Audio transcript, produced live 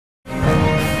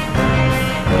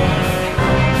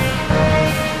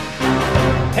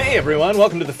everyone,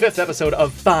 welcome to the 5th episode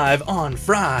of 5 on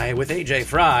Fry with Ajay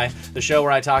Fry, the show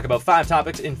where I talk about 5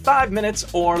 topics in 5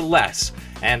 minutes or less.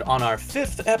 And on our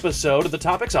 5th episode, the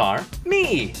topics are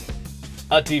me,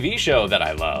 a TV show that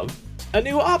I love, a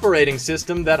new operating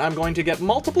system that I'm going to get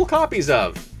multiple copies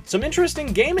of, some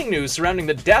interesting gaming news surrounding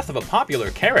the death of a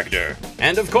popular character,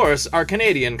 and of course, our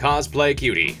Canadian cosplay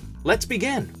cutie. Let's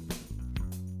begin.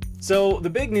 So, the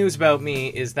big news about me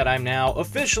is that I'm now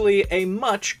officially a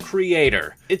Much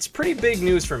creator. It's pretty big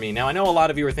news for me. Now, I know a lot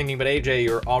of you are thinking, but AJ,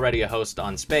 you're already a host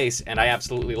on Space, and I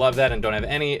absolutely love that and don't have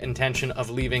any intention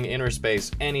of leaving inner space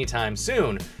anytime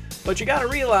soon. But you gotta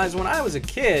realize, when I was a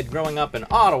kid growing up in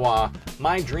Ottawa,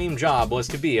 my dream job was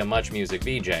to be a Much Music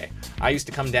VJ. I used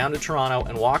to come down to Toronto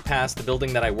and walk past the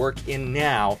building that I work in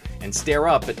now and stare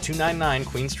up at 299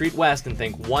 Queen Street West and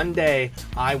think, one day,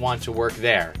 I want to work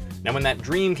there. Now, when that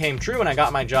dream came true and I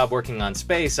got my job working on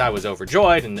Space, I was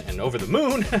overjoyed and over the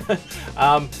moon.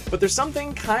 But there's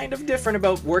something kind of different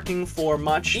about working for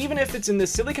Much, even if it's in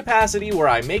this silly capacity where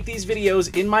I make these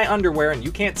videos in my underwear and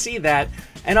you can't see that,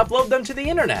 and upload them to the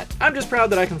internet. I'm just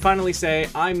proud that I can finally say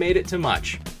I made it to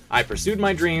Much. I pursued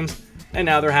my dreams, and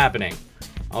now they're happening,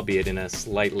 albeit in a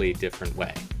slightly different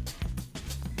way.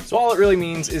 So all it really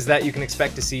means is that you can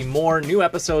expect to see more new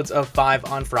episodes of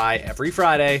 5 on Fry every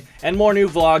Friday, and more new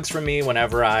vlogs from me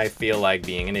whenever I feel like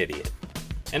being an idiot.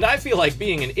 And I feel like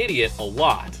being an idiot a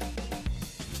lot.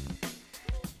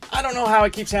 I don't know how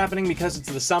it keeps happening because it's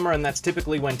the summer and that's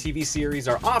typically when TV series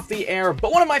are off the air,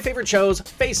 but one of my favorite shows,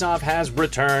 Face Off, has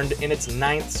returned in its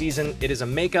 9th season. It is a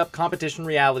makeup competition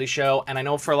reality show, and I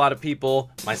know for a lot of people,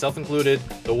 myself included,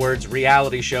 the words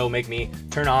reality show make me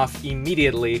turn off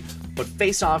immediately. But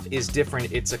Face Off is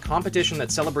different. It's a competition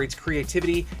that celebrates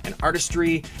creativity and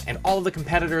artistry, and all of the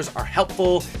competitors are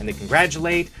helpful and they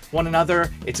congratulate one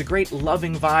another. It's a great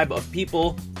loving vibe of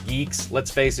people, geeks, let's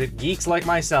face it, geeks like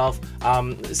myself,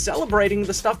 celebrating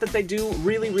the stuff that they do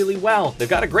really, really well. They've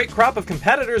got a great crop of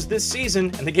competitors this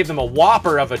season, and they gave them a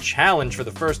whopper of a challenge for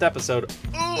the first episode.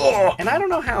 Ugh. And I don't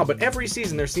know how, but every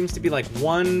season there seems to be like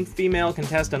one female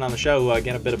contestant on the show who I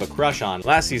get a bit of a crush on.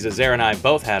 Last season, Zara and I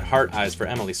both had heart eyes for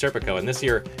Emily Serpico, and this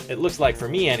year, it looks like, for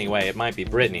me anyway, it might be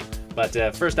Brittany.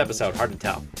 But first episode, hard to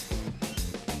tell.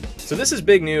 So this is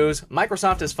big news.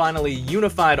 Microsoft has finally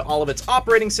unified all of its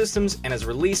operating systems and has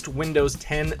released Windows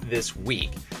 10 this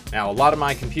week. Now, a lot of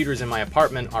my computers in my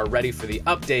apartment are ready for the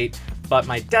update, but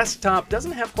my desktop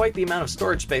doesn't have quite the amount of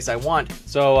storage space I want,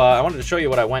 so I wanted to show you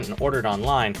what I went and ordered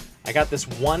online. I got this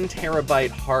 1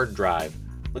 terabyte hard drive.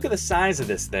 Look at the size of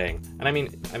this thing. And I mean,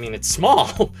 it's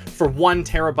small for 1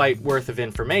 terabyte worth of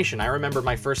information. I remember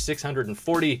my first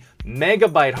 640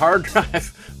 megabyte hard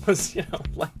drive was, you know,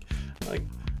 like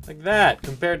that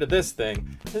compared to this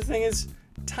thing. This thing is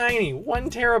tiny, 1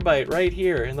 terabyte right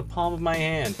here in the palm of my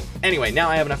hand. Anyway, now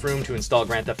I have enough room to install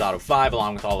Grand Theft Auto 5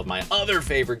 along with all of my other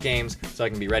favorite games so I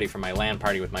can be ready for my LAN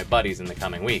party with my buddies in the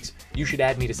coming weeks. You should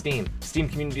add me to Steam,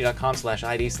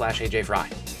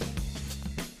 steamcommunity.com/id/AjFry.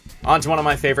 On to one of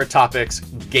my favorite topics,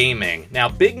 gaming. Now,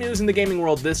 big news in the gaming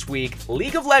world this week,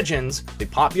 League of Legends, the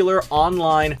popular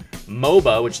online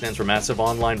MOBA, which stands for Massive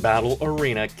Online Battle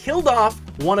Arena, killed off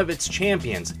one of its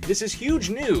champions. This is huge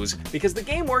news because the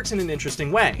game works in an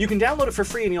interesting way. You can download it for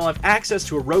free and you'll have access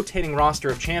to a rotating roster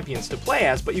of champions to play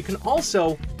as, but you can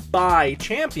also buy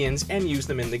champions and use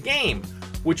them in the game.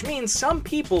 Which means some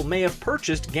people may have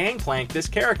purchased Gangplank, this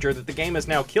character that the game has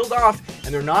now killed off,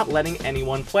 and they're not letting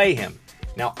anyone play him.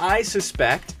 Now, I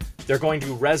suspect they're going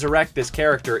to resurrect this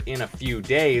character in a few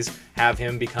days, have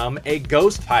him become a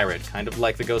ghost pirate, kind of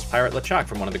like the ghost pirate LeChuck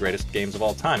from one of the greatest games of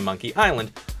all time, Monkey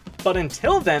Island. But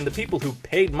until then, the people who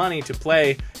paid money to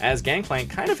play as Gangplank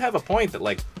kind of have a point that,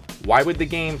 like, why would the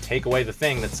game take away the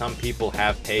thing that some people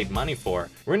have paid money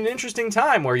for? We're in an interesting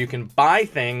time where you can buy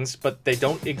things, but they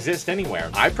don't exist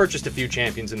anywhere. I purchased a few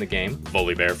champions in the game,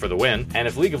 Volibear for the win, and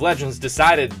if League of Legends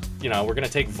decided, you know, we're gonna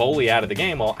take Volley out of the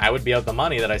game, well, I would be out the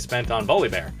money that I spent on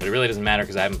Volibear. But it really doesn't matter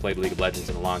because I haven't played League of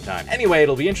Legends in a long time. Anyway,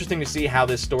 it'll be interesting to see how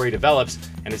this story develops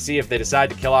and to see if they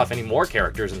decide to kill off any more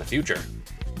characters in the future.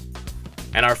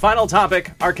 And our final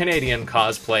topic, our Canadian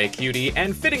cosplay cutie,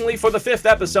 and fittingly for the 5th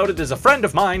episode, it is a friend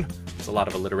of mine. It's a lot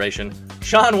of alliteration.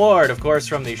 Sean Ward, of course,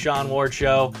 from the Sean Ward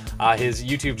Show. His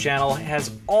YouTube channel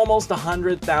has almost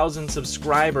 100,000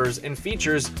 subscribers and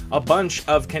features a bunch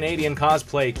of Canadian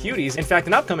cosplay cuties. In fact,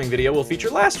 an upcoming video will feature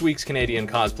last week's Canadian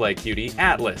cosplay cutie,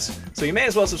 Atlas. So you may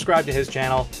as well subscribe to his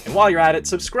channel, and while you're at it,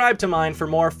 subscribe to mine for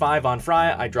more 5 on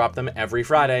Fry. I drop them every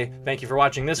Friday. Thank you for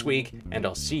watching this week, and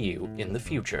I'll see you in the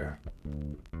future.